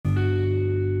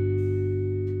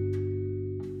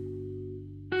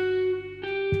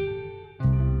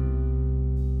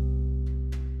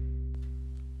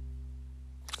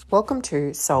Welcome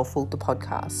to Soulful, the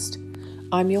podcast.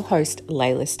 I'm your host,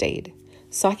 Layla Steed,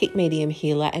 psychic medium,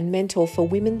 healer, and mentor for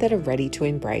women that are ready to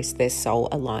embrace their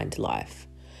soul-aligned life.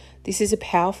 This is a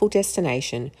powerful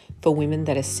destination for women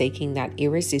that are seeking that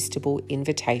irresistible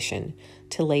invitation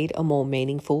to lead a more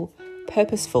meaningful,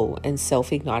 purposeful, and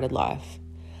self-ignited life.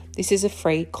 This is a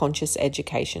free conscious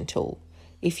education tool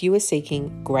if you are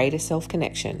seeking greater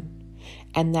self-connection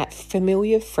and that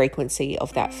familiar frequency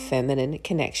of that feminine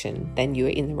connection, then you are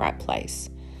in the right place.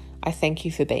 I thank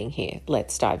you for being here.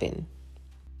 Let's dive in.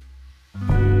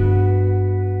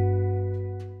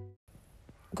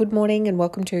 Good morning and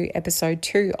welcome to episode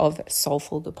 2 of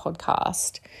Soulful, the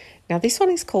podcast. Now this one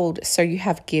is called So You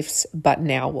Have Gifts, But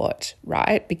Now What,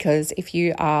 right? Because if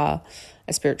you are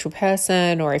a spiritual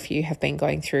person or if you have been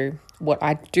going through what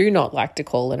I do not like to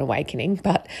call an awakening,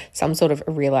 but some sort of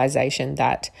a realization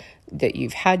that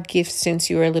you've had gifts since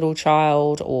you were a little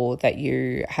child, or that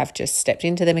you have just stepped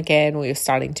into them again, or you're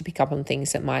starting to pick up on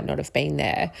things that might not have been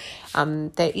there.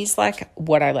 There is like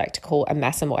what I like to call a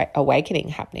massive awakening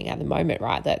happening at the moment,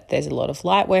 right? That there's a lot of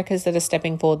light workers that are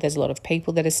stepping forward. There's a lot of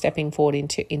people that are stepping forward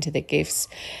into the gifts.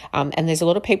 And there's a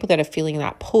lot of people that are feeling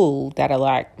that pull that are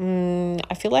like,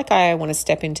 I feel like I want to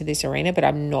step into this arena, but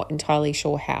I'm not entirely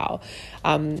sure how.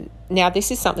 Now,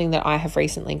 this is something that I have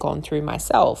recently gone through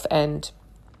myself, and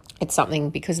it's something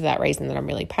because of that reason that I'm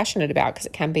really passionate about, because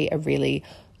it can be a really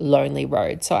lonely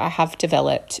road. So I have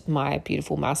developed my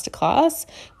beautiful masterclass,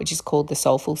 which is called the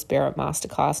Soulful Spirit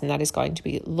Masterclass, and that is going to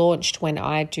be launched when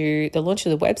I do the launch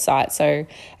of the website. So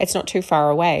it's not too far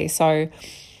away. So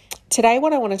today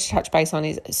what I wanted to touch base on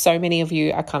is so many of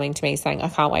you are coming to me saying, I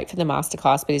can't wait for the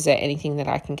masterclass, but is there anything that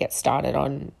I can get started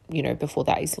on, before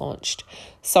that is launched?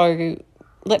 So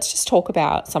let's just talk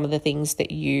about some of the things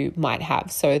that you might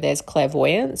have. So there's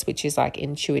clairvoyance, which is like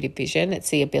intuitive vision.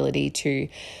 It's the ability to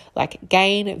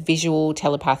gain visual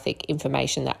telepathic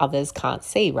information that others can't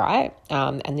see, right?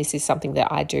 And this is something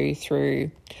that I do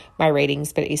through my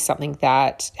readings, but it is something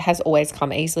that has always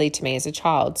come easily to me as a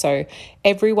child. So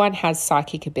everyone has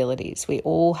psychic abilities. We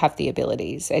all have the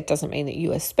abilities. It doesn't mean that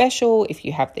you are special if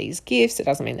you have these gifts. It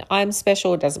doesn't mean that I'm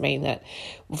special. It doesn't mean that,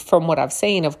 from what I've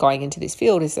seen of going into this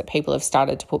field, is that people have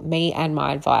started to put me and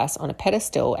my advice on a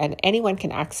pedestal, and anyone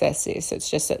can access this. It's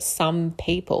just that some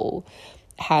people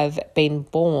have been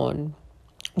born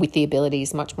with the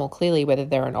abilities much more clearly, whether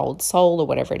they're an old soul or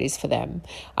whatever it is for them,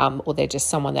 or they're just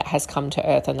someone that has come to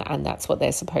earth and that's what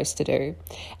they're supposed to do.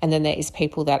 And then there is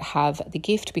people that have the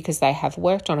gift because they have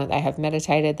worked on it, they have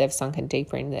meditated, they've sunken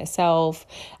deeper into their self,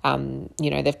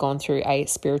 they've gone through a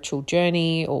spiritual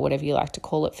journey or whatever you like to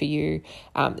call it for you,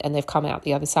 and they've come out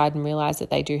the other side and realized that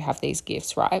they do have these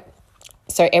gifts, right?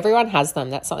 So everyone has them.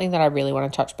 That's something that I really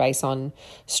want to touch base on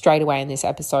straight away in this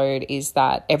episode, is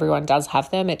that everyone does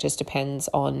have them. It just depends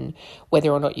on whether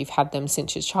or not you've had them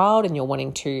since you're a child and you're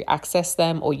wanting to access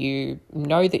them, or you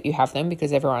know that you have them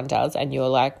because everyone does and you're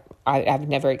like, I've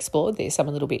never explored this. I'm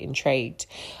a little bit intrigued.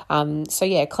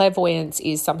 Clairvoyance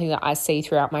is something that I see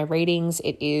throughout my readings.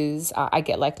 It is, I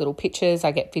get little pictures, I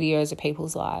get videos of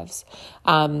people's lives.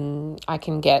 I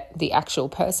can get the actual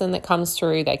person that comes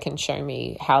through. They can show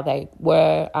me how they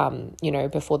were,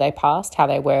 before they passed, how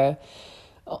they were,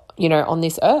 on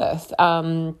this earth.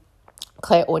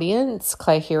 Clairaudience,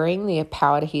 clair hearing, the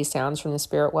power to hear sounds from the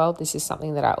spirit world. This is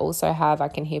something that I also have. I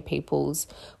can hear people's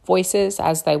voices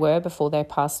as they were before they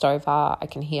passed over. I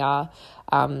can hear,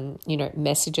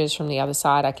 messages from the other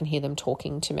side. I can hear them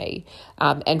talking to me.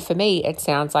 And for me, it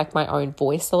sounds like my own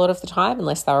voice a lot of the time,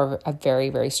 unless they're a very,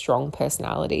 very strong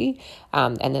personality.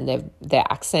 And then their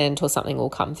accent or something will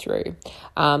come through.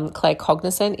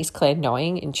 Claircognizant is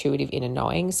clair-knowing, intuitive inner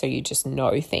knowing. So you just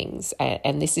know things.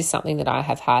 And this is something that I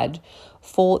have had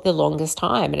for the longest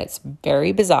time, and it's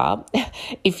very bizarre.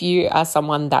 If you are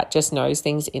someone that just knows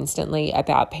things instantly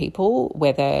about people,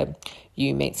 whether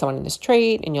you meet someone in the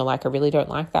street and you're like, I really don't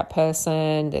like that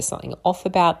person, there's something off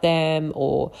about them,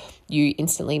 or you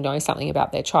instantly know something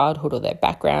about their childhood or their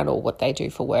background or what they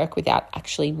do for work without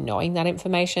actually knowing that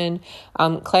information.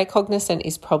 Claircognizant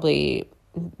is probably,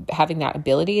 having that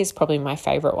ability is probably my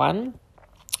favorite one.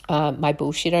 My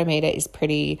bullshit-o-meter is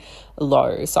pretty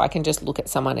low, so I can just look at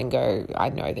someone and go, I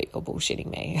know that you're bullshitting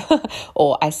me.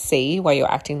 Or I see why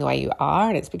you're acting the way you are,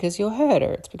 and it's because you're hurt,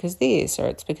 or it's because this, or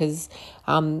it's because,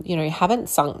 you haven't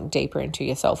sunk deeper into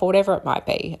yourself, or whatever it might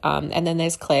be. And then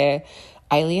there's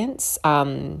aliens.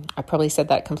 I probably said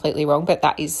that completely wrong, but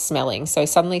that is smelling. So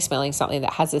suddenly smelling something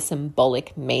that has a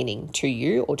symbolic meaning to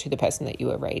you or to the person that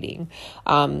you are reading.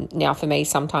 Now for me,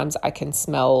 sometimes I can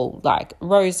smell like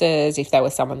roses if there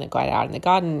was someone that got out in the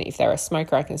garden. If they're a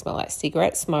smoker, I can smell like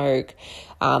cigarette smoke.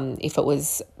 If it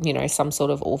was, some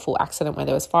sort of awful accident where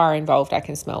there was fire involved, I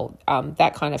can smell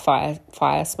that kind of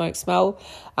fire smoke smell.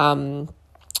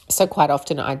 So quite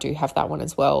often I do have that one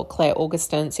as well.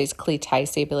 Clairaugustance is clear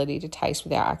taste, the ability to taste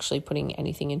without actually putting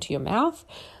anything into your mouth.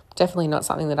 Definitely not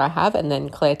something that I have. And then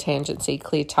clairtangency,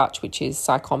 clear touch, which is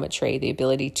psychometry, the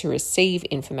ability to receive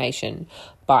information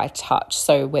by touch.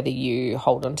 So whether you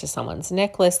hold on to someone's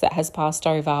necklace that has passed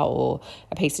over or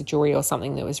a piece of jewelry or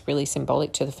something that was really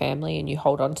symbolic to the family and you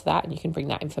hold on to that and you can bring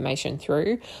that information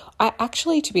through. I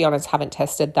actually, to be honest, haven't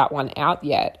tested that one out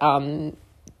yet.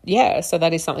 So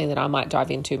that is something that I might dive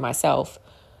into myself.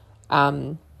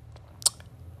 But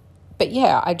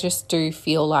yeah, I just do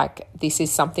feel like this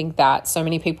is something that so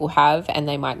many people have and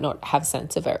they might not have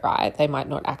sense of it, right? They might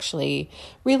not actually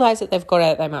realize that they've got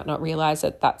it. They might not realize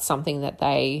that that's something that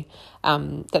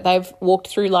they've walked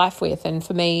through life with. And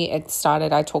for me, I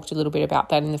talked a little bit about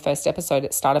that in the first episode.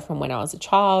 It started from when I was a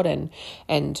child and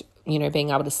being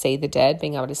able to see the dead,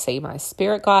 being able to see my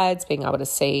spirit guides, being able to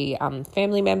see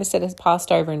family members that has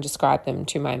passed over and describe them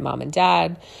to my mum and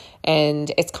dad.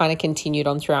 And it's kind of continued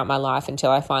on throughout my life until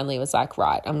I finally was like,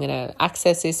 right, I'm going to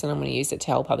access this and I'm going to use it to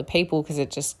help other people because it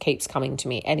just keeps coming to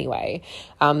me anyway.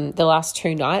 The last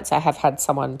 2 nights I have had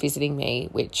someone visiting me,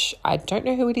 which I don't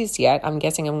know who it is yet. I'm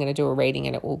guessing I'm going to do a reading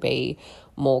and it will be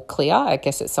more clear. I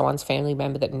guess it's someone's family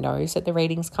member that knows that the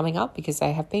reading's coming up because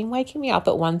they have been waking me up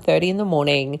at 1:30 in the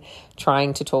morning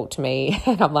trying to talk to me.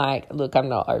 And I'm like, look, I'm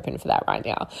not open for that right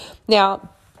now. Now,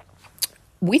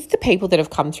 with the people that have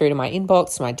come through to my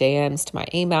inbox, to my DMs, to my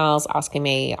emails, asking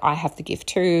me, I have the gift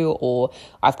too, or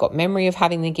I've got memory of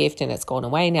having the gift and it's gone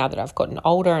away now that I've gotten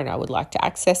older and I would like to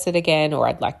access it again, or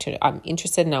I'm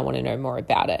interested and I want to know more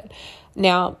about it.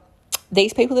 Now,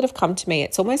 these people that have come to me,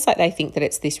 it's almost like they think that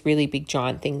it's this really big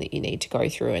giant thing that you need to go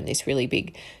through and this really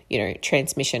big,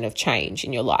 transmission of change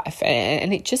in your life.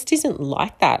 And it just isn't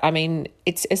like that. I mean,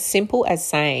 it's as simple as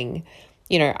saying,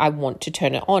 I want to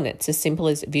turn it on. It's as simple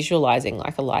as visualizing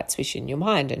like a light switch in your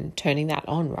mind and turning that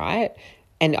on, right?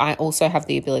 And I also have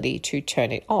the ability to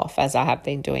turn it off, as I have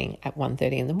been doing at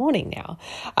 1:30 in the morning now.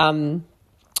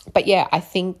 But yeah, I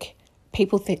think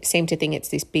people seem to think it's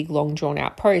this big, long,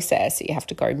 drawn-out process. You have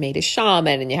to go meet a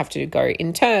shaman and you have to go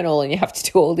internal and you have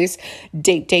to do all this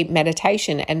deep, deep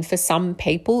meditation. And for some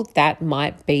people, that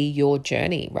might be your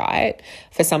journey, right?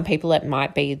 For some people, it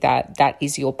might be that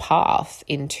is your path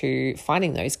into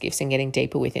finding those gifts and getting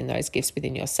deeper within those gifts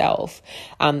within yourself.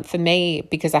 For me,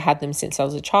 because I had them since I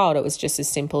was a child, it was just as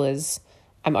simple as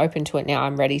I'm open to it now.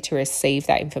 I'm ready to receive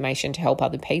that information to help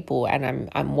other people, and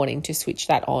I'm wanting to switch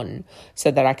that on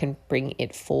so that I can bring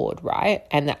it forward, right?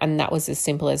 And that was as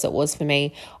simple as it was for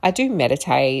me. I do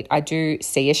meditate. I do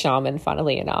see a shaman,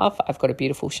 funnily enough. I've got a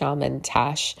beautiful shaman,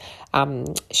 Tash.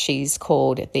 She's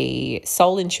called the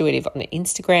Soul Intuitive on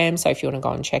Instagram. So if you want to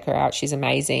go and check her out, she's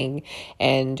amazing.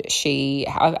 And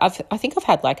I think I've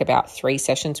had like about 3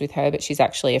 sessions with her, but she's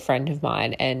actually a friend of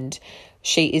mine, and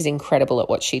she is incredible at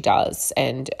what she does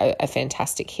and a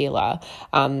fantastic healer.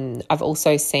 I've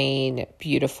also seen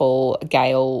beautiful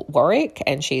Gail Warwick,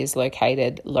 and she is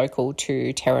located local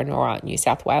to Terranora, New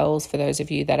South Wales. For those of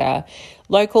you that are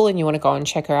local and you want to go and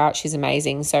check her out, she's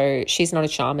amazing. So she's not a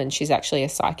shaman. She's actually a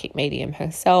psychic medium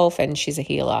herself, and she's a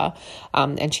healer.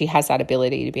 And she has that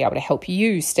ability to be able to help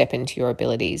you step into your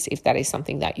abilities if that is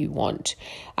something that you want.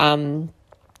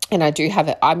 And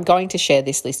I'm going to share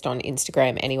this list on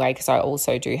Instagram anyway, because I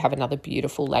also do have another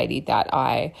beautiful lady that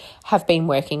I have been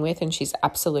working with, and she's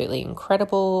absolutely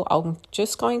incredible. I'm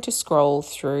just going to scroll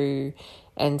through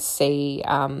and see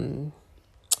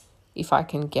if I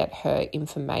can get her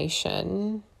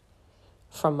information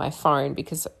from my phone,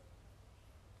 because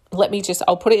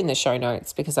I'll put it in the show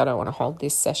notes because I don't want to hold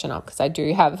this session up, because I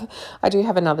do have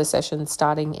another session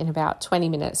starting in about 20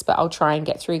 minutes, but I'll try and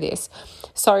get through this.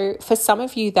 So for some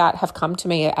of you that have come to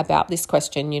me about this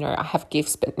question, I have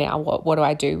gifts, but now what do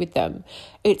I do with them?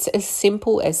 It's as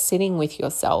simple as sitting with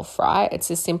yourself, right?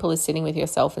 It's as simple as sitting with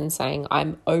yourself and saying,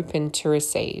 I'm open to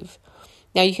receive.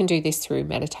 Now, you can do this through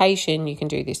meditation. You can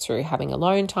do this through having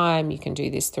alone time. You can do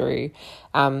this through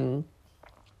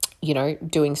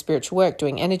doing spiritual work,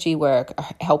 doing energy work,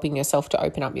 helping yourself to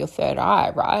open up your third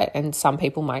eye, right? And some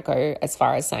people might go as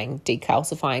far as saying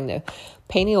decalcifying the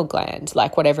pineal gland,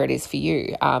 like whatever it is for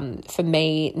you. For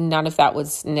me, none of that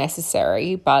was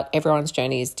necessary, but everyone's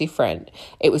journey is different.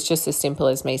 It was just as simple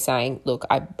as me saying, look,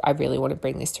 I really want to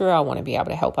bring this through. I want to be able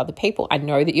to help other people. I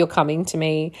know that you're coming to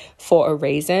me for a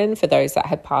reason. For those that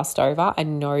had passed over, I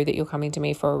know that you're coming to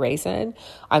me for a reason.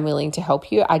 I'm willing to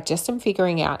help you. I just am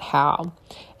figuring out how.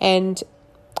 And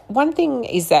one thing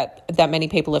is that many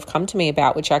people have come to me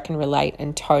about, which I can relate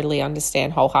and totally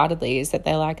understand wholeheartedly, is that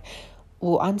they're like,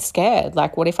 well, I'm scared.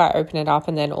 Like, what if I open it up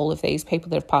and then all of these people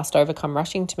that have passed over come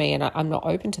rushing to me, and I'm not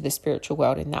open to the spiritual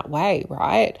world in that way,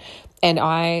 right? And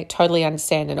I totally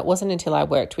understand. And it wasn't until I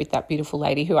worked with that beautiful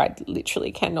lady who I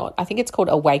literally cannot, I think it's called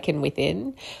Awaken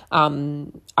Within.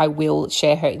 I will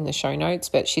share her in the show notes,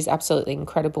 but she's absolutely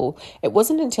incredible. It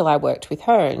wasn't until I worked with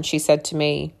her and she said to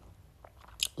me,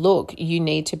 look, you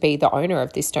need to be the owner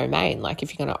of this domain. Like,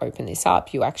 if you're going to open this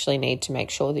up, you actually need to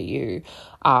make sure that you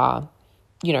are,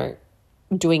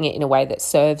 doing it in a way that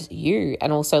serves you,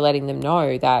 and also letting them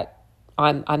know that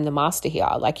I'm the master here.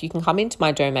 Like, you can come into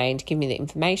my domain to give me the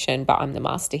information, but I'm the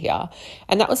master here.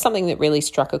 And that was something that really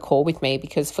struck a chord with me,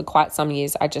 because for quite some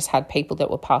years I just had people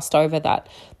that were passed over that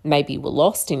maybe were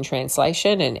lost in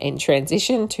translation and in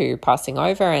transition to passing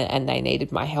over, and they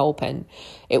needed my help. And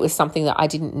it was something that I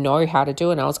didn't know how to do,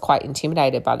 and I was quite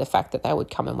intimidated by the fact that they would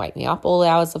come and wake me up all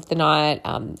hours of the night.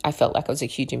 I felt like it was a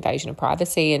huge invasion of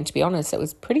privacy, and to be honest, it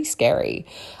was pretty scary.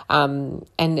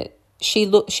 And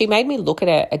she made me look at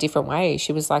it a different way.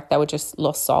 She was like, they were just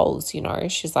lost souls,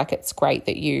 She's like, it's great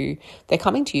that they're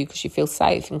coming to you because you feel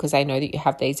safe and because they know that you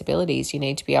have these abilities. You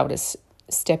need to be able to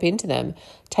step into them,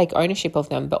 take ownership of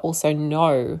them, but also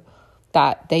know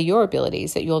that they're your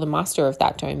abilities, that you're the master of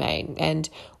that domain. And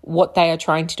what they are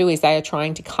trying to do is they are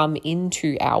trying to come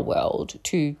into our world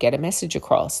to get a message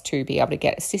across, to be able to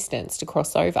get assistance, to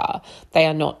cross over. They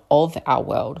are not of our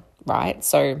world, right?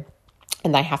 So,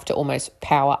 and they have to almost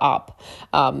power up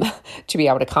to be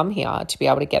able to come here, to be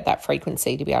able to get that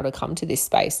frequency, to be able to come to this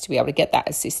space, to be able to get that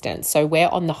assistance. So we're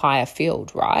on the higher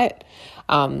field, right?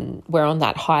 We're on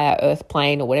that higher earth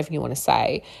plane, or whatever you want to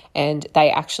say, and they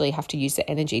actually have to use the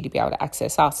energy to be able to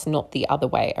access us, not the other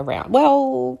way around.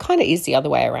 Well, kind of is the other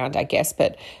way around, I guess,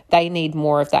 but they need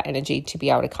more of that energy to be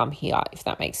able to come here, if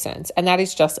that makes sense. And that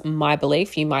is just my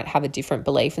belief. You might have a different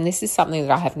belief, and this is something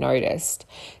that I have noticed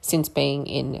since being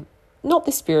in not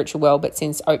the spiritual world, but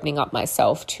since opening up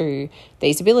myself to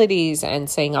these abilities and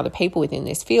seeing other people within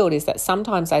this field, is that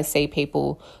sometimes I see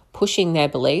people pushing their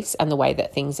beliefs and the way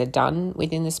that things are done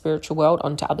within the spiritual world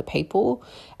onto other people.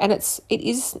 And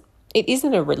it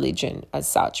isn't a religion as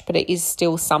such, but it is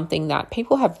still something that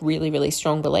people have really, really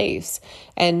strong beliefs.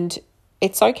 And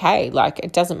it's okay. Like,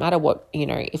 it doesn't matter what,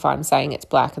 if I'm saying it's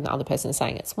black and the other person is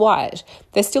saying it's white,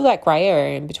 there's still that grey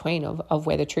area in between of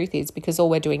where the truth is, because all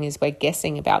we're doing is we're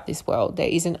guessing about this world. There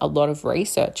isn't a lot of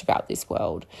research about this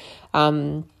world.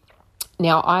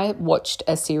 Now, I watched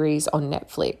a series on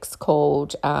Netflix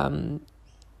called,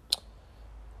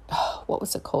 what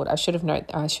was it called? I should have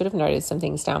noted some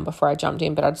things down before I jumped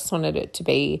in, but I just wanted it to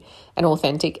be an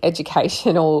authentic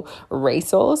educational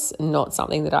resource, not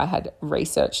something that I had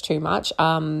researched too much.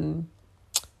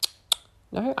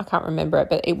 No, I can't remember it,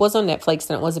 but it was on Netflix,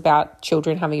 and it was about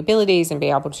children having abilities and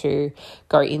being able to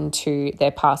go into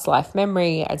their past life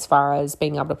memory, as far as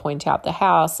being able to point out the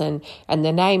house and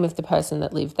the name of the person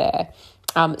that lived there.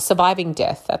 Surviving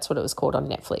Death, that's what it was called on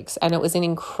Netflix. And it was an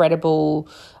incredible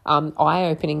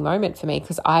eye-opening moment for me,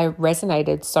 because I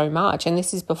resonated so much. And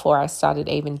this is before I started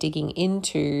even digging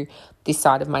into this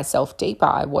side of myself deeper.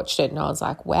 I watched it and I was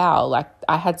like, wow, like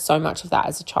I had so much of that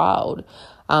as a child.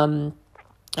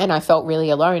 And I felt really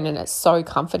alone, and it's so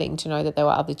comforting to know that there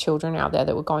were other children out there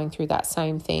that were going through that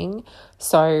same thing.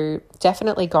 So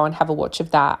definitely go and have a watch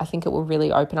of that. I think it will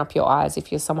really open up your eyes if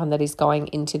you're someone that is going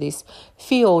into this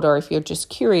field, or if you're just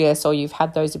curious, or you've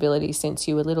had those abilities since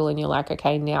you were little and you're like,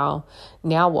 okay, now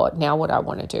what? Now what I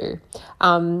want to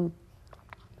do?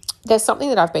 There's something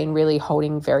that I've been really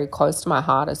holding very close to my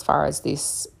heart as far as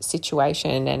this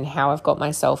situation, and how I've got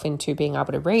myself into being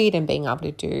able to read and being able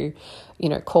to do,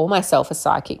 call myself a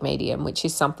psychic medium, which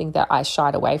is something that I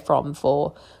shied away from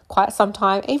for quite some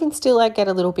time. Even still, I get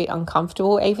a little bit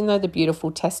uncomfortable, even though the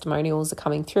beautiful testimonials are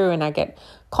coming through and I get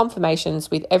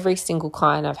confirmations with every single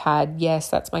client I've had. Yes,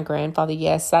 that's my grandfather.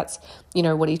 Yes, that's,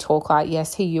 what he talked like.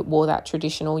 Yes, he wore that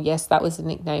traditional. Yes, that was the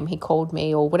nickname he called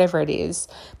me, or whatever it is.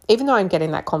 Even though I'm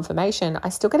getting that confirmation, I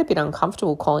still get a bit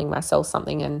uncomfortable calling myself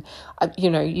something. And,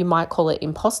 you might call it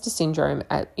imposter syndrome,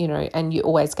 and you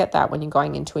always get that when you're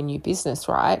going into a new business,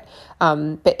 right?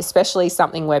 But especially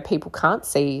something where people can't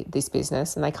see this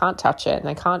business and they can't touch it and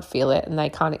they can't feel it and they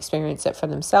can't experience it for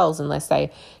themselves unless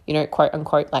they, quote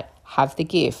unquote, like have the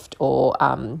gift, or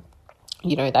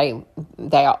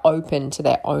they are open to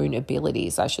their own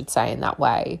abilities, I should say, in that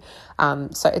way.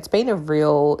 So it's been a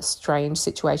real strange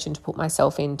situation to put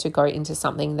myself in, to go into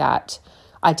something that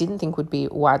I didn't think would be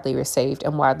widely received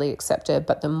and widely accepted.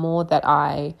 But the more that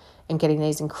I am getting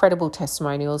these incredible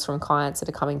testimonials from clients that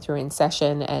are coming through in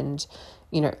session, and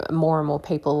more and more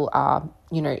people are,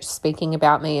 speaking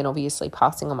about me and obviously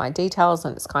passing on my details.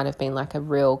 And it's kind of been like a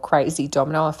real crazy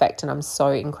domino effect. And I'm so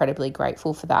incredibly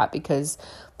grateful for that, because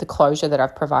the closure that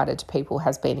I've provided to people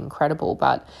has been incredible.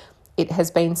 But it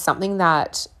has been something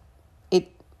that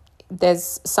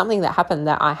there's something that happened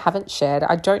that I haven't shared.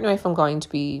 I don't know if I'm going to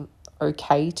be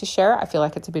okay to share it. I feel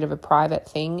like it's a bit of a private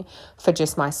thing for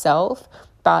just myself.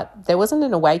 But there wasn't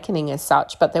an awakening as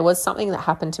such, but there was something that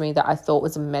happened to me that I thought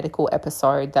was a medical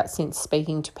episode, that since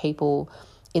speaking to people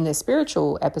in the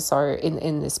spiritual episode,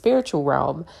 in the spiritual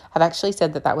realm, have actually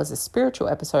said that was a spiritual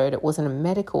episode. It wasn't a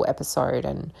medical episode.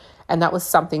 And that was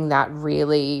something that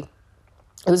really,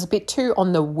 it was a bit too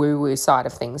on the woo-woo side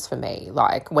of things for me.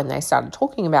 Like when they started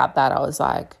talking about that, I was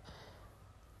like,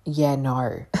 yeah,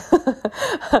 no.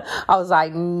 I was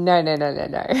like, no.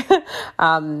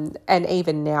 And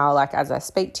even now, like as I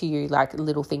speak to you, like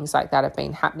little things like that have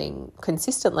been happening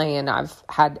consistently, and I've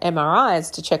had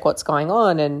MRIs to check what's going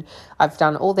on, and I've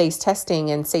done all these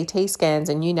testing and CT scans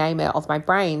and you name it of my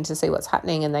brain to see what's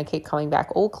happening, and they keep coming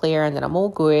back all clear and that I'm all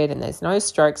good and there's no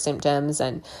stroke symptoms.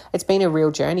 And it's been a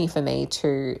real journey for me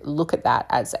to look at that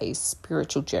as a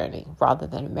spiritual journey rather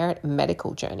than a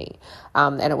medical journey.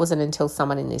 And it wasn't until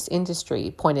someone in this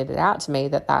industry pointed it out to me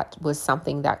that was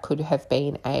something that could have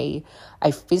been a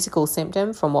physical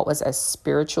symptom from what was a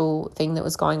spiritual thing that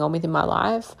was going on within my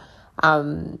life,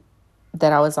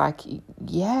 that I was like,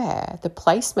 yeah, the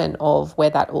placement of where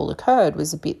that all occurred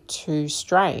was a bit too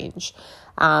strange.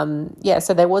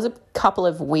 So there was a couple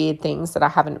of weird things that I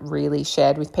haven't really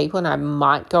shared with people, and I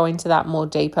might go into that more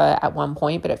deeper at one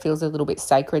point, but it feels a little bit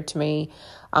sacred to me,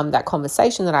 that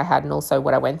conversation that I had, and also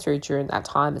what I went through during that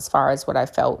time, as far as what I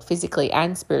felt physically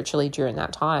and spiritually during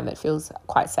that time. It feels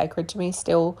quite sacred to me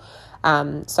still.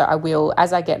 So I will,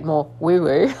 as I get more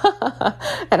woo-woo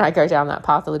and I go down that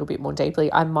path a little bit more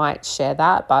deeply, I might share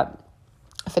that, but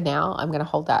for now, I'm going to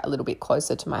hold that a little bit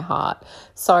closer to my heart.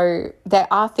 So there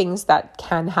are things that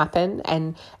can happen,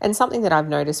 and something that I've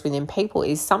noticed within people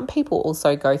is some people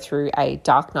also go through a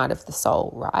dark night of the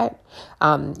soul, right?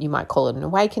 You might call it an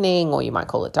awakening, or you might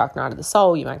call it dark night of the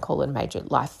soul. You might call it a major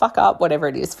life fuck up, whatever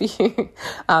it is for you.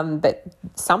 But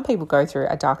some people go through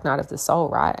a dark night of the soul,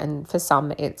 right? And for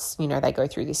some, it's, they go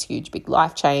through this huge big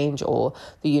life change, or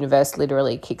the universe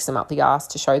literally kicks them up the ass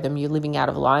to show them you're living out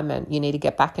of alignment. You need to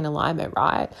get back in alignment,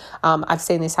 right? I've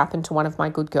seen this happen to one of my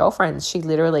good girlfriends. She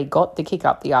literally got the kick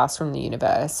up the ass from the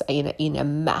universe in a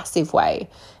massive way.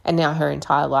 And now her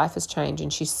entire life has changed,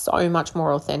 and she's so much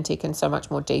more authentic and so much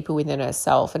more deeper within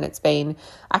herself. And it's been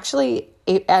actually,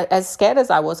 as scared as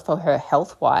I was for her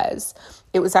health-wise,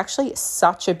 it was actually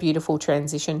such a beautiful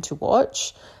transition to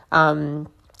watch.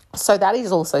 So that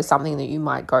is also something that you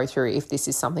might go through if this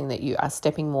is something that you are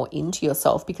stepping more into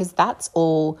yourself, because that's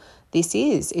all this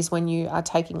is when you are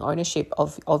taking ownership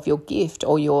of your gift,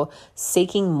 or you're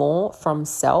seeking more from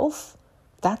self.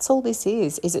 That's all this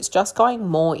is it's just going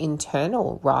more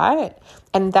internal, right?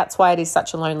 And that's why it is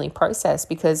such a lonely process,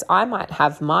 because I might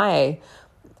have my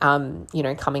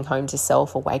coming home to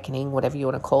self, awakening, whatever you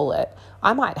want to call it.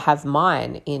 I might have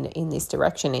mine in this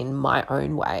direction in my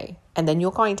own way. And then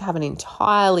you're going to have an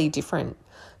entirely different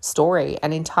story,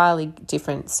 an entirely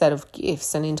different set of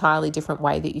gifts, an entirely different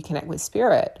way that you connect with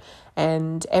spirit.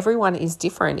 And everyone is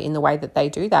different in the way that they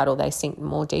do that, or they sink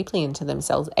more deeply into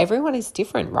themselves. Everyone is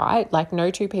different, right? Like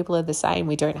no two people are the same.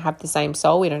 We don't have the same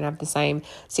soul. We don't have the same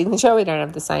signature. We don't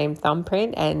have the same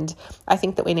thumbprint. And I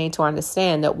think that we need to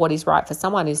understand that what is right for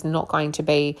someone is not going to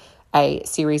be a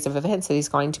series of events that is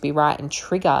going to be right and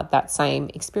trigger that same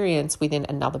experience within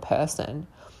another person.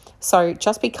 So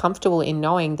just be comfortable in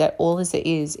knowing that all as it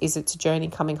is it's a journey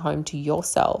coming home to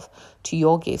yourself, to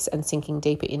your gifts, and sinking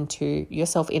deeper into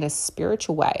yourself in a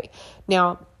spiritual way.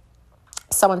 Now,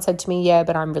 someone said to me, yeah,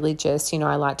 but I'm religious,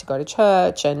 I like to go to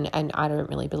church and I don't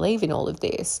really believe in all of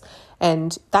this.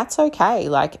 And that's okay.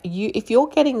 Like if you're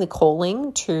getting the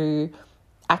calling to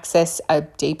access a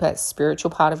deeper spiritual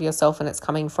part of yourself, and it's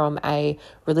coming from a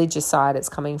religious side, it's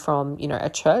coming from, a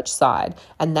church side,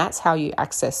 and that's how you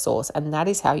access source, and that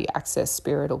is how you access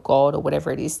spirit or God or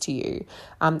whatever it is to you.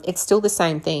 It's still the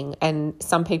same thing, and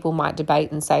some people might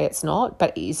debate and say it's not,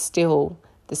 but it is still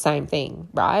the same thing,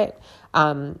 right?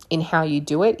 In how you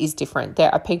do it is different.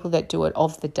 There are people that do it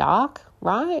of the dark,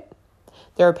 right?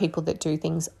 There are people that do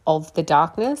things of the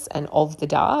darkness and of the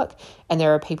dark, and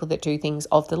there are people that do things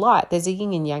of the light. There's a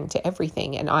yin and yang to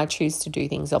everything, and I choose to do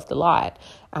things of the light.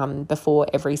 Before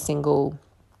every single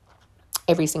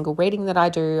reading that I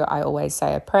do, I always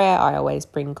say a prayer. I always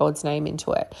bring God's name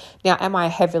into it. Now, am I a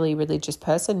heavily religious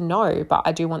person? No, but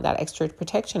I do want that extra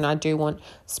protection. I do want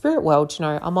spirit world to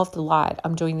know I'm of the light.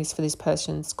 I'm doing this for this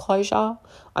person's closure.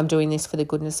 I'm doing this for the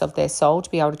goodness of their soul, to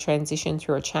be able to transition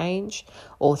through a change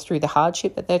or through the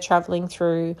hardship that they're traveling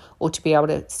through, or to be able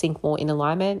to sink more in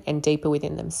alignment and deeper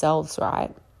within themselves,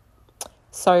 right?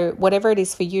 So whatever it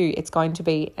is for you, it's going to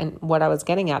be, and what I was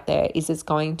getting at there is it's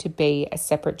going to be a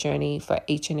separate journey for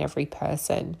each and every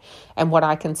person. And what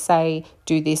I can say,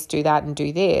 do this, do that, and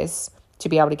do this to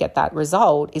be able to get that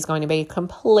result is going to be a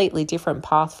completely different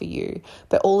path for you.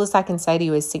 But all I can say to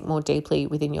you is sink more deeply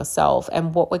within yourself.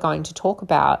 And what we're going to talk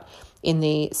about in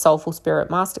the Soulful Spirit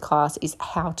Masterclass is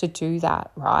how to do that,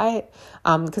 right?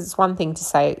 Because it's one thing to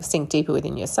say, sink deeper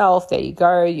within yourself. There you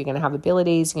go. You're going to have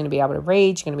abilities. You're going to be able to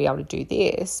read. You're going to be able to do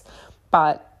this.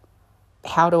 But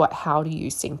how do you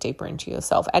sink deeper into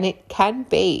yourself? And it can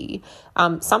be,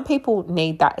 some people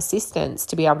need that assistance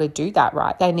to be able to do that,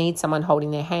 right? They need someone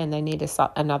holding their hand. They need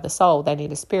another soul. They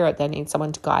need a spirit. They need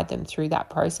someone to guide them through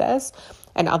that process.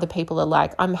 And other people are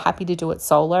like, I'm happy to do it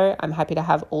solo. I'm happy to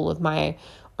have all of my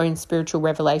own spiritual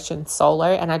revelation solo,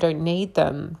 and I don't need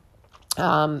them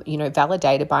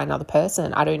validated by another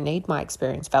person. I don't need my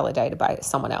experience validated by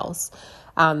someone else.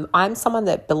 I'm someone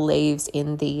that believes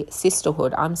in the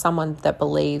sisterhood. I'm someone that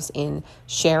believes in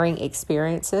sharing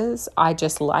experiences. I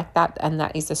just like that, and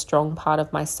that is a strong part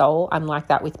of my soul. I'm like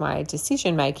that with my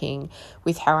decision making,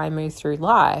 with how I move through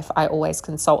life. I always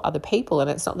consult other people, and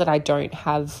it's not that I don't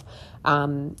have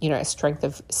a strength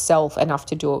of self enough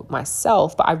to do it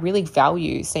myself, but I really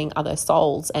value seeing other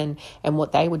souls and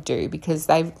what they would do, because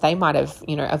they might have,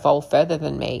 evolved further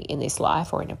than me in this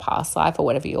life or in a past life or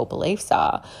whatever your beliefs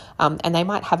are. And they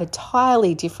might have a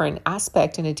entirely different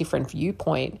aspect and a different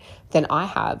viewpoint than I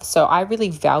have. So I really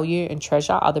value and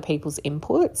treasure other people's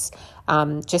inputs,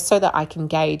 just so that I can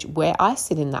gauge where I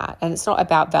sit in that. And it's not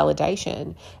about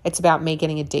validation. It's about me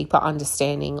getting a deeper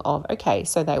understanding of, okay,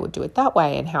 so they would do it that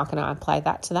way, and how can I apply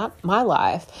that to my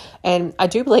life? And I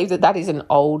do believe that is an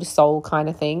old soul kind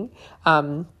of thing.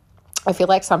 I feel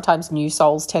like sometimes new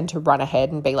souls tend to run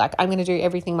ahead and be like, I'm going to do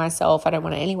everything myself. I don't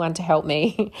want anyone to help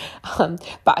me.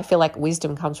 But I feel like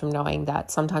wisdom comes from knowing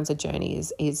that sometimes a journey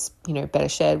is better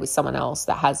shared with someone else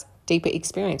that has deeper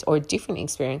experience or a different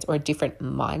experience or a different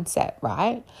mindset,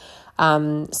 right?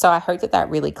 So I hope that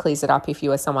really clears it up if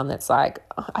you are someone that's like,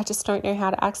 oh, I just don't know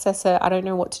how to access it. I don't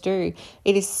know what to do.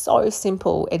 It is so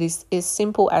simple. It is as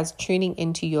simple as tuning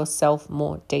into yourself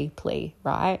more deeply,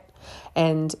 right?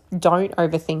 And don't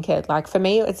overthink it. Like for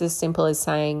me, it's as simple as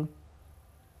saying,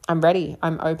 I'm ready.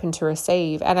 I'm open to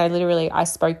receive. And I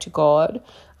spoke to God,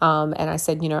 and I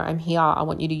said, I'm here. I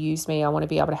want you to use me. I want to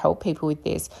be able to help people with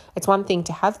this. It's one thing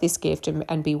to have this gift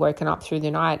and be woken up through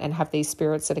the night and have these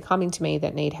spirits that are coming to me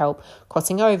that need help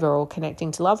crossing over or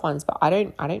connecting to loved ones. But I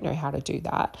don't know how to do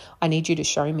that. I need you to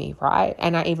show me, right?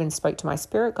 And I even spoke to my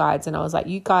spirit guides, and I was like,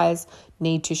 you guys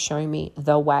need to show me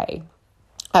the way.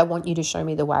 I want you to show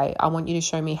me the way. I want you to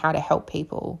show me how to help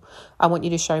people. I want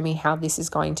you to show me how this is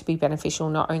going to be beneficial,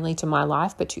 not only to my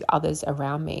life, but to others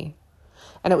around me.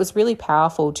 And it was really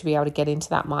powerful to be able to get into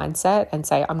that mindset and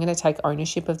say, I'm going to take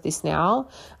ownership of this now.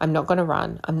 I'm not going to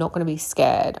run. I'm not going to be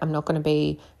scared. I'm not going to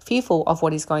be fearful of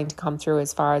what is going to come through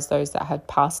as far as those that had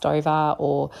passed over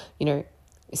or,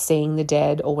 seeing the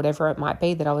dead or whatever it might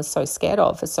be that I was so scared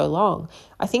of for so long.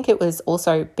 I think it was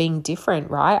also being different,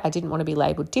 right? I didn't want to be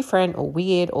labeled different or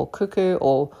weird or cuckoo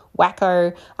or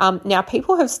wacko. Now,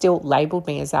 people have still labeled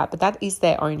me as that, but that is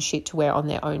their own shit to wear on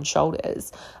their own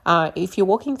shoulders. If you're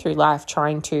walking through life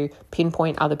trying to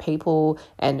pinpoint other people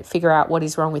and figure out what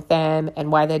is wrong with them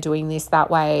and why they're doing this that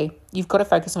way, you've got to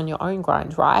focus on your own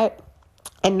grind, right?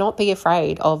 And not be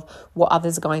afraid of what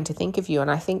others are going to think of you. And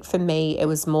I think for me, it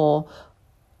was more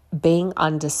being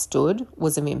understood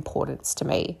was of importance to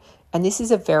me. And this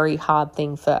is a very hard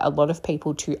thing for a lot of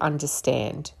people to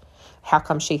understand. How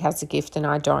come she has a gift and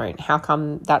I don't? How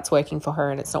come that's working for her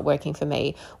and it's not working for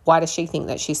me? Why does she think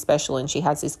that she's special and she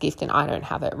has this gift and I don't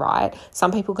have it, right?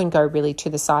 Some people can go really to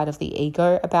the side of the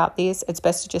ego about this. It's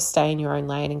best to just stay in your own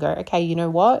lane and go, okay, you know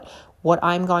what? What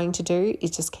I'm going to do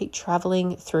is just keep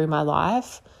traveling through my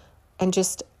life and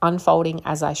just unfolding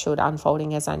as I should,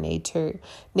 unfolding as I need to.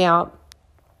 Now,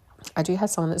 I do have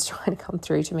someone that's trying to come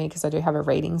through to me because I do have a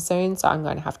reading soon. So I'm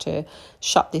going to have to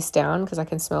shut this down because I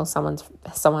can smell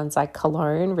someone's like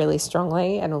cologne really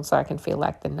strongly. And also I can feel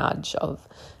like the nudge of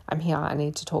I'm here, I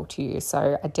need to talk to you.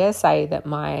 So I dare say that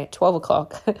my 12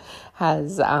 o'clock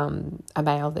has a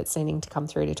male that's needing to come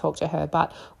through to talk to her.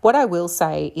 But what I will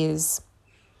say is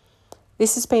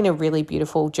this has been a really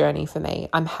beautiful journey for me.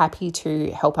 I'm happy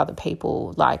to help other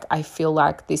people. Like, I feel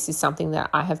like this is something that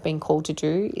I have been called to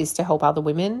do, is to help other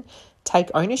women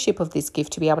take ownership of this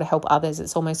gift, to be able to help others.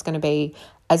 It's almost going to be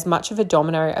as much of a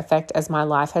domino effect as my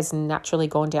life has naturally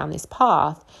gone down this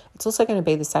path. It's also going to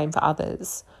be the same for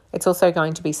others. It's also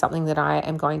going to be something that I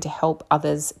am going to help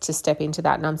others to step into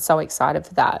that. And I'm so excited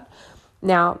for that.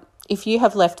 Now, if you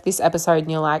have left this episode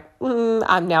and you're like,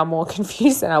 I'm now more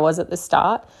confused than I was at the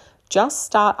start, just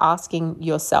start asking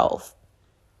yourself,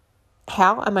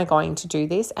 how am I going to do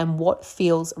this and what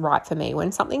feels right for me?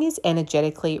 When something is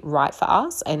energetically right for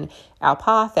us and our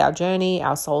path, our journey,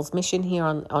 our soul's mission here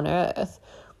on earth,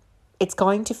 it's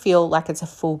going to feel like it's a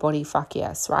full body fuck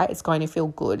yes, right? It's going to feel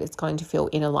good. It's going to feel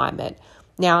in alignment.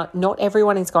 Now, not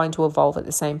everyone is going to evolve at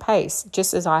the same pace.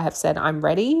 Just as I have said, I'm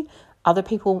ready. Other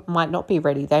people might not be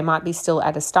ready. They might be still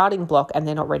at a starting block and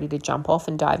they're not ready to jump off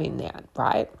and dive in there,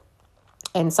 right?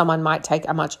 And someone might take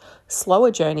a much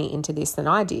slower journey into this than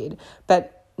I did,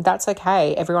 but that's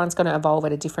okay. Everyone's going to evolve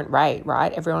at a different rate,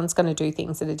 right? Everyone's going to do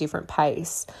things at a different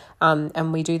pace.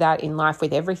 And we do that in life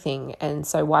with everything. And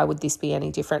so why would this be any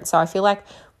different? So I feel like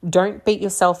don't beat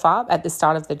yourself up at the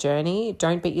start of the journey.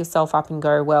 Don't beat yourself up and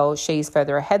go, well, she's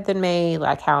further ahead than me.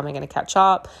 Like, how am I going to catch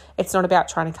up? It's not about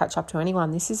trying to catch up to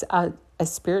anyone. This is a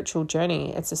spiritual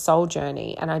journey. It's a soul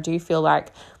journey. And I do feel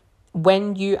like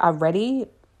when you are ready,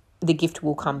 the gift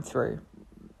will come through,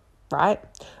 right?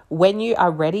 When you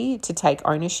are ready to take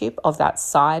ownership of that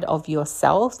side of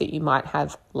yourself that you might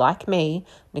have, like me,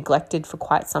 neglected for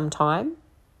quite some time,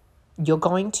 you're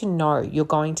going to know, you're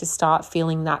going to start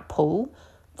feeling that pull.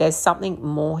 There's something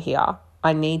more here.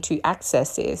 I need to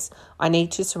access this. I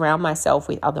need to surround myself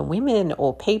with other women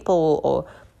or people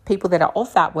that are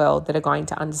of that world that are going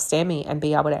to understand me and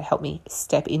be able to help me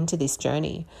step into this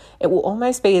journey. It will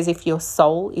almost be as if your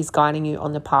soul is guiding you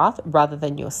on the path rather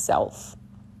than yourself,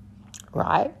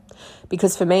 right?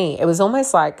 Because for me, it was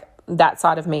almost like that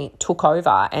side of me took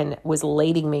over and was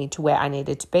leading me to where I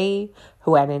needed to be,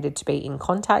 who I needed to be in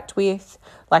contact with.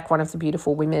 Like one of the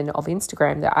beautiful women of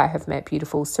Instagram that I have met,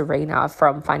 beautiful Serena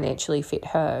from Financially Fit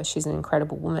Her. She's an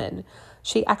incredible woman.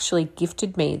 She actually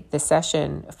gifted me the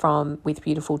session with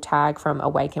beautiful tag from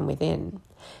Awaken Within.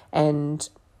 And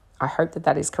I hope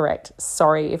that is correct.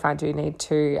 Sorry if I do need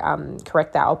to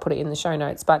correct that. I'll put it in the show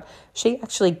notes. But she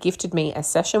actually gifted me a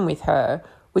session with her,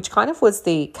 which kind of was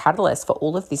the catalyst for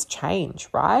all of this change,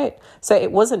 right? So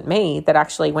it wasn't me that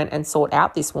actually went and sought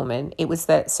out this woman. It was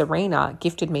that Serena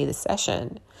gifted me the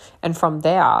session. And from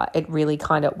there, it really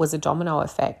kind of was a domino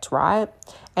effect, right?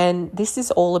 And this is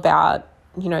all about,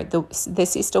 you know, the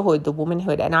sisterhood, the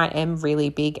womanhood. And I am really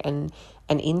big and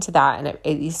into that. And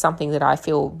it is something that I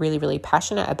feel really, really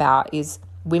passionate about, is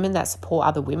women that support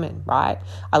other women, right?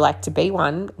 I like to be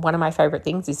one. One of my favorite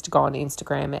things is to go on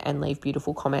Instagram and leave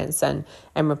beautiful comments and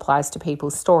replies to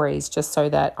people's stories, just so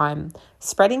that I'm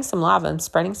spreading some love, I'm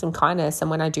spreading some kindness.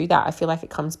 And when I do that, I feel like it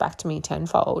comes back to me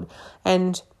tenfold.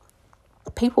 And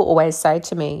people always say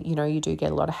to me, you know, you do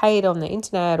get a lot of hate on the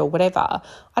internet or whatever.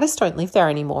 I just don't live there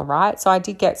anymore, right? So I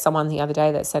did get someone the other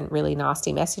day that sent a really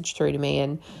nasty message through to me,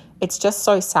 and it's just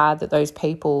so sad that those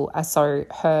people are so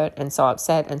hurt and so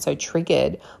upset and so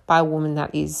triggered by a woman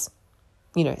that is,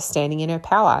 you know, standing in her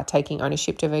power, taking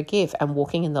ownership of her gift and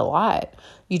walking in the light.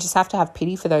 You just have to have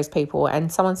pity for those people.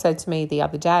 And someone said to me the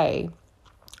other day,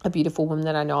 a beautiful woman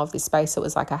that I know of this space, it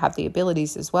was like, I have the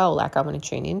abilities as well. Like, I want to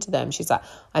tune into them. She's like,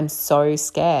 I'm so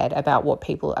scared about what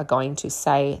people are going to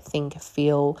say, think,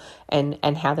 feel,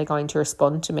 and how they're going to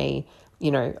respond to me, you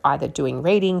know, either doing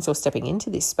readings or stepping into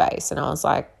this space. And I was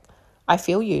like, I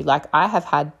feel you. Like, I have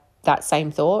had that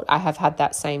same thought. I have had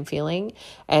that same feeling.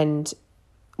 And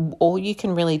all you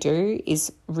can really do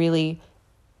is really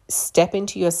step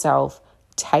into yourself,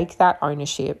 take that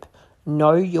ownership,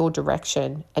 know your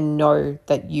direction, and know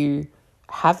that you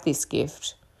have this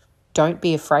gift. Don't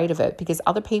be afraid of it, because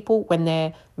other people, when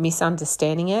they're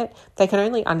misunderstanding it, they can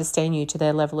only understand you to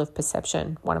their level of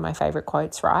perception. One of my favorite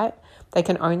quotes, right? They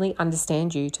can only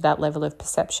understand you to that level of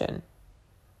perception.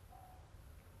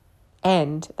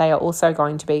 And they are also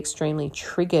going to be extremely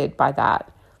triggered by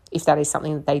that if that is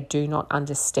something that they do not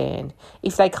understand.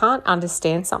 If they can't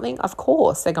understand something, of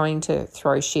course, they're going to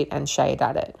throw shit and shade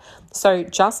at it. So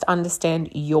just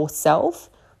understand yourself.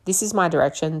 This is my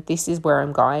direction. This is where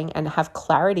I'm going, and have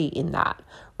clarity in that,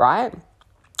 right?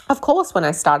 Of course, when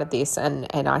I started this and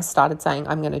I started saying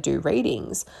I'm going to do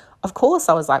readings, of course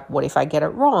I was like, what if I get it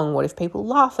wrong? What if people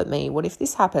laugh at me? What if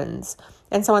this happens?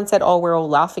 And someone said, oh, we're all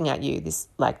laughing at you, this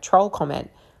like troll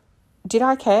comment. Did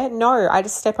I care? No, I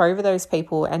just step over those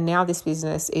people, and now this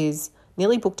business is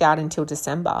nearly booked out until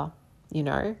December, you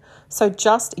know? So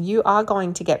you are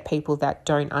going to get people that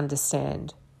don't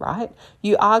understand, right?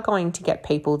 You are going to get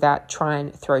people that try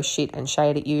and throw shit and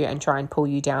shade at you and try and pull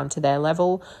you down to their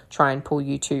level, try and pull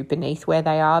you to beneath where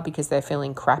they are because they're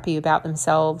feeling crappy about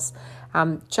themselves.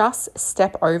 Just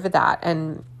step over that.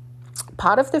 And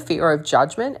part of the fear of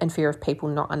judgment and fear of people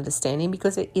not understanding,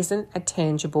 because it isn't a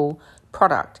tangible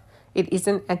product. It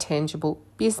isn't a tangible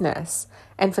business.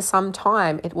 And for some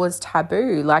time, it was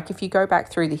taboo. Like if you go back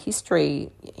through the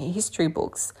history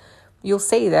books, you'll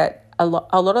see that a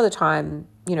lot of the time,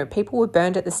 you know, people were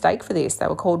burned at the stake for this. They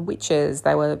were called witches.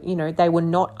 They were, you know, they were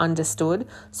not understood.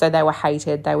 So they were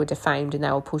hated, they were defamed, and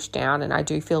they were pushed down. And I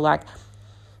do feel like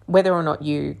whether or not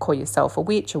you call yourself a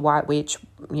witch, a white witch,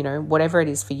 you know, whatever it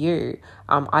is for you,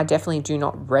 I definitely do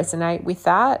not resonate with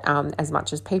that as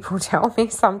much as people tell me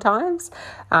sometimes.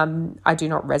 I do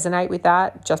not resonate with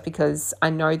that just because I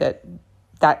know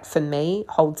that for me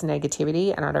holds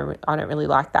negativity, and I don't really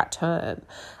like that term.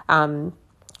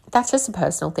 That's just a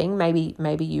personal thing.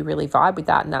 Maybe you really vibe with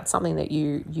that and that's something that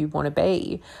you want to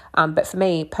be. But for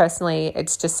me personally,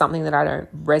 it's just something that I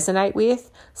don't resonate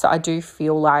with. So I do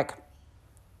feel like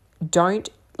don't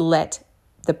let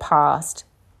the past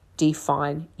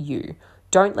define you.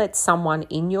 Don't let someone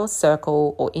in your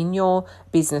circle or in your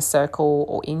business circle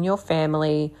or in your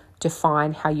family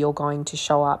define how you're going to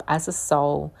show up as a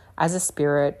soul, as a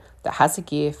spirit that has a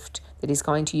gift, that is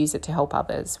going to use it to help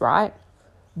others, right?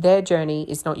 Their journey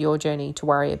is not your journey to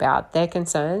worry about. Their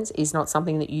concerns is not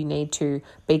something that you need to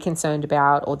be concerned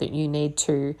about or that you need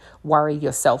to worry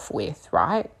yourself with,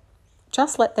 right?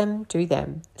 Just let them do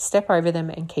them. Step over them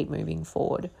and keep moving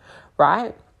forward,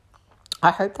 right?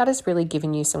 I hope that has really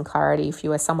given you some clarity if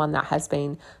you are someone that has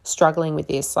been struggling with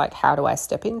this, like how do I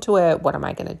step into it? What am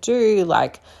I going to do?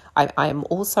 Like I'm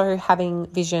also having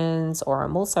visions, or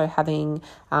I'm also having,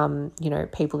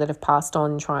 people that have passed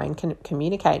on try and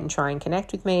communicate and try and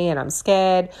connect with me, and I'm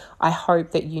scared. I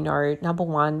hope that you know, number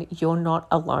one, you're not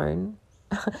alone.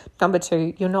 Number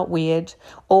two, you're not weird.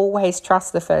 Always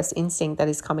trust the first instinct that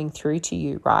is coming through to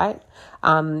you, right?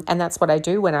 And that's what I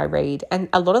do when I read. And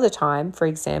a lot of the time, for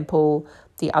example,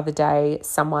 the other day,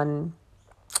 someone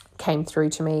came through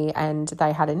to me and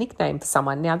they had a nickname for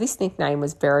someone. Now, this nickname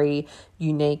was very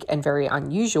unique and very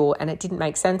unusual, and it didn't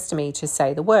make sense to me to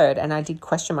say the word. And I did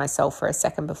question myself for a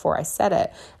second before I said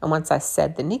it. And once I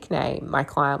said the nickname, my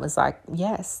client was like,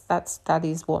 yes, that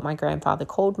is what my grandfather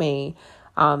called me.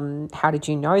 How did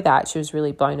you know that? She was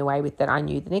really blown away with that I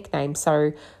knew the nickname.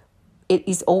 So it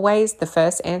is always the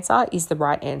first answer is the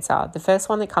right answer. The first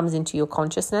one that comes into your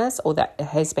consciousness, or that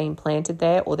has been planted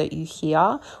there, or that you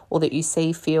hear, or that you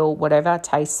see, feel, whatever,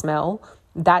 taste, smell,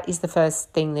 that is the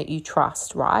first thing that you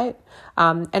trust, right?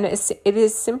 And it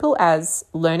is simple as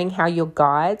learning how your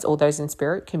guides or those in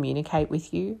spirit communicate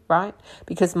with you, right?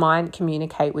 Because mine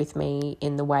communicate with me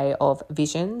in the way of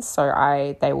visions.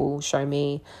 So they will show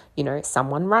me,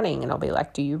 someone running, and I'll be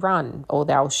like, do you run? Or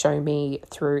they'll show me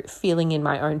through feeling in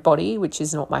my own body, which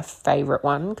is not my favorite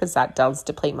one because that does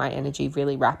deplete my energy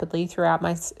really rapidly throughout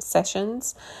my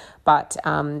sessions. But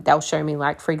they'll show me,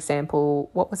 like, for example,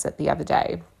 what was it the other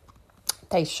day?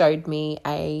 They showed me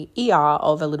a ER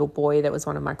of a little boy that was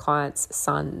one of my clients'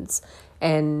 sons,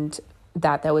 and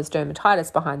that there was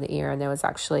dermatitis behind the ear, and there was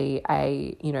actually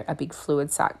a big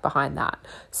fluid sac behind that.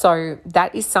 So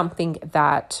that is something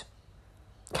that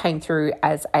came through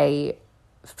as a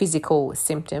physical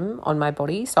symptom on my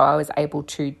body. So I was able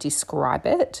to describe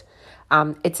it.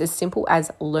 It's as simple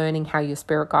as learning how your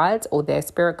spirit guides or their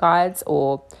spirit guides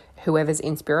or whoever's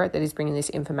in spirit that is bringing this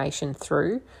information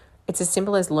through. It's as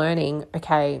simple as learning,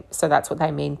 okay, so that's what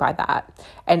they mean by that.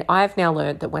 And I've now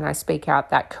learned that when I speak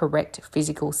out that correct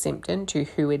physical symptom to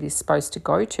who it is supposed to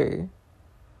go to,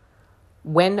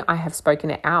 when I have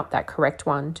spoken it out, that correct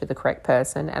one to the correct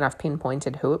person, and I've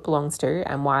pinpointed who it belongs to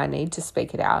and why I need to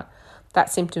speak it out,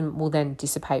 that symptom will then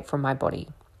dissipate from my body,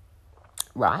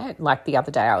 right? Like the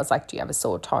other day, I was like, do you have a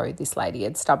sore toe? This lady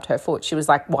had stubbed her foot. She was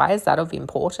like, why is that of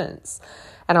importance?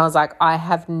 And I was like, I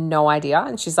have no idea.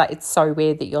 And she's like, it's so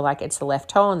weird that you're like, it's the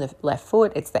left toe on the left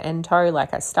foot. It's the end toe.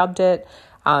 Like I stubbed it.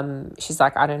 She's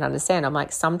like, I don't understand. I'm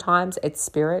like, sometimes it's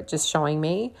spirit just showing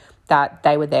me that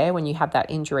they were there when you had that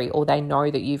injury, or they know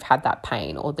that you've had that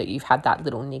pain, or that you've had that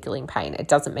little niggling pain. It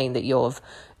doesn't mean that your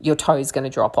toe is going to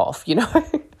drop off,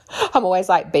 I'm always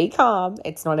like, be calm.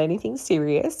 It's not anything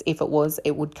serious. If it was,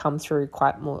 it would come through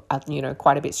quite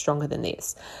a bit stronger than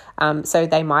this. So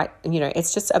they might,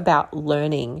 it's just about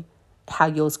learning how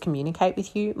yours communicate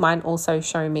with you. Mine also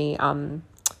show me,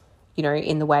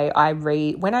 in the way I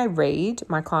read. When I read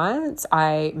my clients,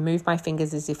 I move my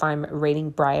fingers as if I'm reading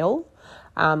Braille.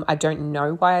 I don't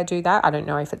know why I do that. I don't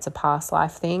know if it's a past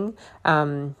life thing.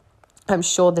 I'm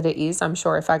sure that it is. I'm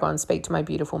sure if I go and speak to my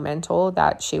beautiful mentor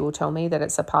that she will tell me that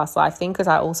it's a past life thing, because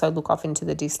I also look off into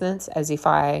the distance as if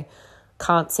I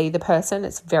can't see the person.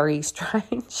 It's very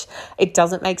strange. It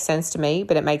doesn't make sense to me,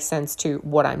 but it makes sense to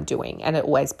what I'm doing, and it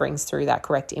always brings through that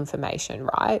correct information,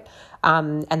 right?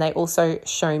 And they also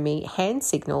show me hand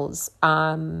signals.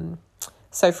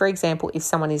 So, for example, if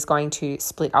someone is going to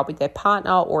split up with their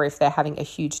partner, or if they're having a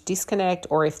huge disconnect,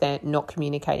 or if they're not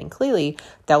communicating clearly,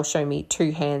 they'll show me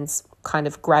two hands kind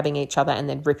of grabbing each other and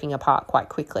then ripping apart quite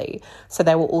quickly. So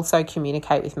they will also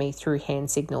communicate with me through hand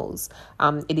signals.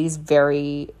 It is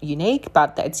very unique,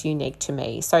 but it's unique to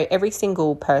me. So every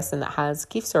single person that has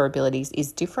gifts or abilities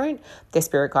is different. Their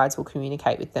spirit guides will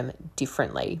communicate with them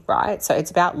differently, right? So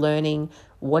it's about learning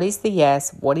what is the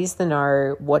yes, what is the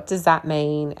no, what does that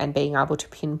mean, and being able to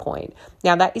pinpoint.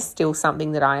 Now, that is still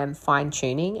something that I am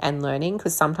fine-tuning and learning,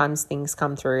 because sometimes things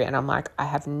come through and I'm like, I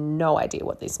have no idea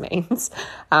what this means.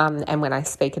 And when I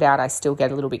speak it out, I still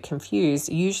get a little bit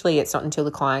confused. Usually it's not until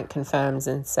the client confirms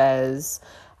and says,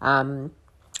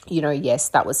 yes,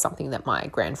 that was something that my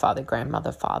grandfather,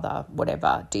 grandmother, father,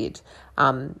 whatever did.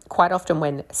 Quite often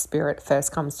when spirit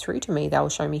first comes through to me, they will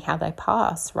show me how they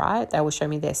pass, right? They will show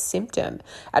me their symptom.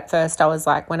 At first, I was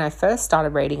like, when I first started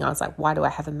reading, I was like, why do I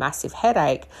have a massive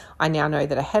headache? I now know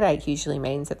that a headache usually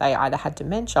means that they either had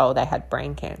dementia or they had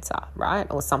brain cancer, right?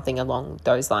 Or something along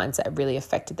those lines that really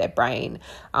affected their brain.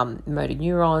 Motor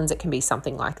neurons, it can be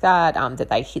something like that, that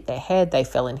they hit their head, they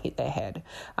fell and hit their head.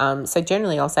 So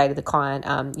generally I'll say to the client,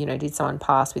 did someone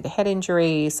pass with a head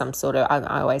injury, some sort of,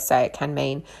 I always say it can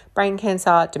mean brain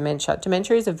cancer, dementia.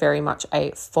 Dementia is very much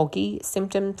a foggy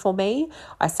symptom for me.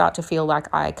 I start to feel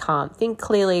like I can't think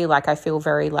clearly, like I feel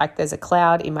very like there's a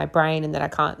cloud in my brain and that I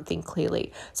can't think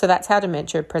clearly. So that's how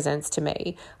dementia presents to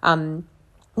me.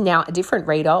 Now, a different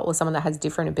reader or someone that has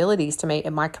different abilities to me,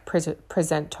 it might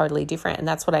present totally different. And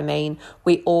that's what I mean.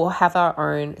 We all have our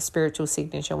own spiritual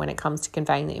signature when it comes to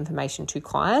conveying the information to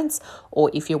clients,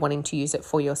 or if you're wanting to use it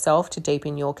for yourself to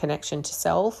deepen your connection to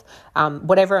self,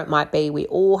 whatever it might be, we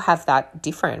all have that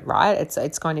different, right?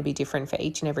 It's going to be different for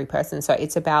each and every person. So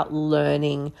it's about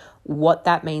learning what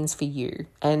that means for you.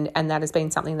 And that has been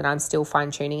something that I'm still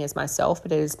fine-tuning as myself,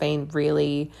 but it has been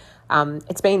really...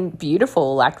 it's been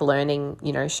beautiful, like learning,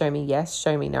 show me yes,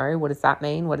 show me no. What does that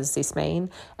mean? What does this mean?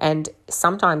 And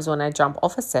sometimes when I jump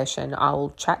off a session,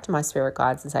 I'll chat to my spirit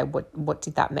guides and say, what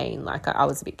did that mean? Like I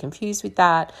was a bit confused with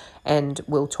that, and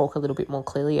we'll talk a little bit more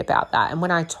clearly about that. And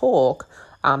when I talk,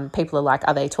 people are like,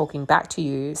 are they talking back to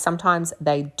you? Sometimes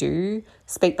they do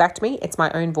speak back to me. It's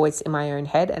my own voice in my own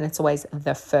head, and it's always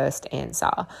the first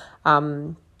answer.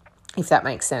 If that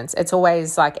makes sense. It's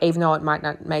always like, even though it might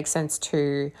not make sense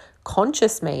to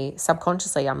conscious me,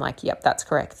 subconsciously, I'm like, yep, that's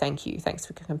correct. Thank you. Thanks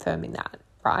for confirming that.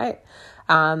 Right.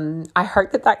 I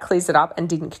hope that clears it up and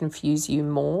didn't confuse you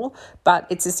more, but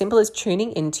it's as simple as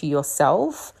tuning into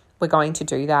yourself. We're going to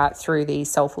do that through the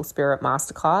Soulful Spirit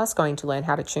Masterclass, going to learn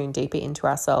how to tune deeper into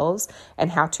ourselves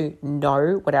and how to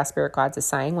know what our spirit guides are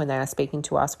saying when they are speaking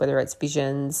to us, whether it's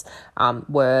visions,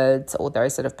 words, or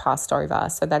those that have passed over.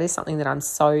 So that is something that I'm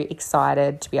so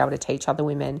excited to be able to teach other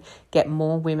women, get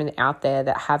more women out there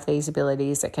that have these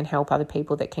abilities, that can help other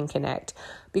people, that can connect.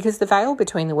 Because the veil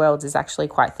between the worlds is actually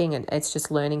quite thin, and it's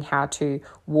just learning how to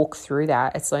walk through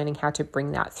that. It's learning how to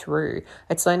bring that through.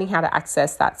 It's learning how to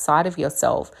access that side of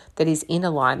yourself that is in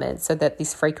alignment, so that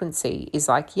this frequency is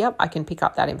like, yep, I can pick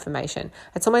up that information.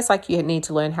 It's almost like you need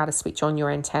to learn how to switch on your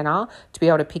antenna to be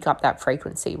able to pick up that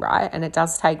frequency, right? And it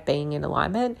does take being in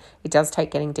alignment. It does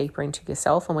take getting deeper into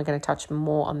yourself, and we're going to touch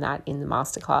more on that in the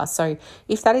masterclass. So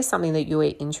if that is something that you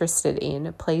are interested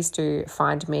in, please do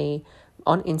find me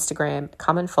on Instagram.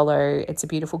 Come and follow. It's a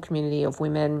beautiful community of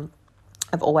women.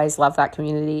 I've always loved that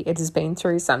community. It has been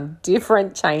through some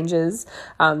different changes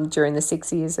during the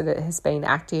 6 years that it has been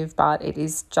active, but it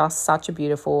is just such a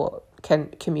beautiful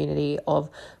community of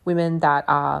women that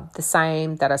are the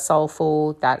same, that are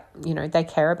soulful, that, they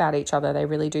care about each other. They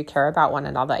really do care about one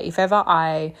another. If ever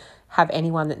I have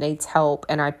anyone that needs help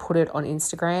and I put it on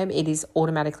Instagram, it is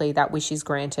automatically that wish is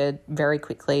granted very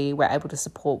quickly. We're able to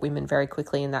support women very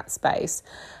quickly in that space.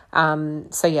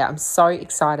 So yeah, I'm so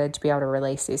excited to be able to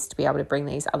release this, to be able to bring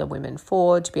these other women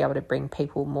forward, to be able to bring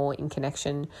people more in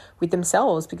connection with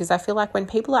themselves, because I feel like when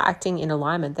people are acting in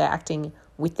alignment, they're acting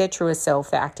with their truest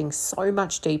self, they're acting so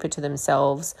much deeper to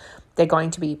themselves, they're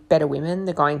going to be better women,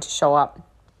 they're going to show up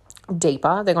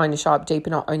deeper. They're going to show up deeper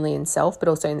not only in self but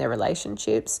also in their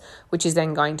relationships, which is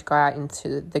then going to go out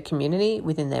into the community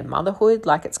within their motherhood.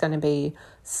 Like, it's going to be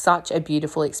such a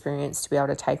beautiful experience to be able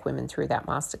to take women through that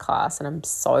masterclass, and I'm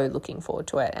so looking forward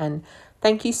to it. And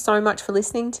thank you so much for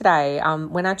listening today.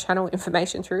 When I channel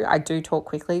information through, I do talk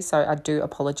quickly, so I do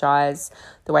apologize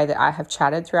the way that I have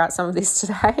chatted throughout some of this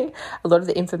today. A lot of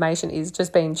the information is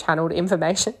just being channeled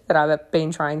information that I've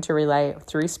been trying to relay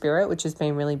through spirit, which has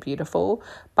been really beautiful.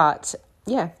 But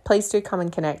yeah, please do come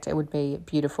and connect. It would be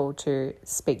beautiful to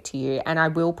speak to you. And I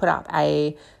will put up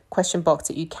a question box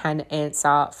that you can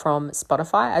answer from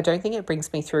Spotify. I don't think it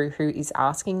brings me through who is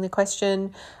asking the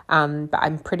question, but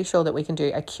I'm pretty sure that we can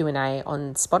do a Q&A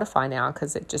on Spotify now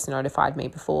because it just notified me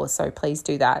before. So please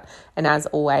do that. And as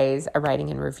always, a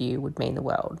rating and review would mean the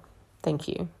world. Thank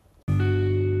you.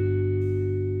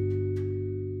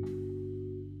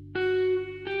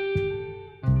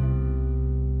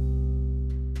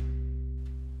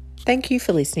 Thank you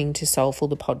for listening to Soulful,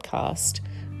 the podcast.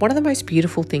 One of the most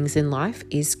beautiful things in life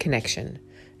is connection,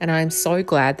 and I am so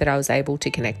glad that I was able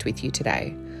to connect with you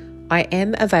today. I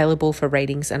am available for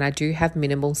readings and I do have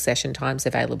minimal session times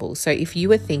available. So if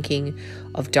you are thinking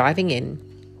of diving in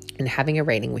and having a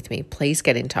reading with me, please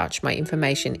get in touch. My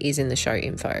information is in the show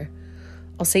info.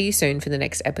 I'll see you soon for the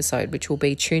next episode, which will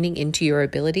be tuning into your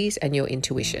abilities and your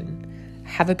intuition.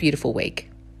 Have a beautiful week.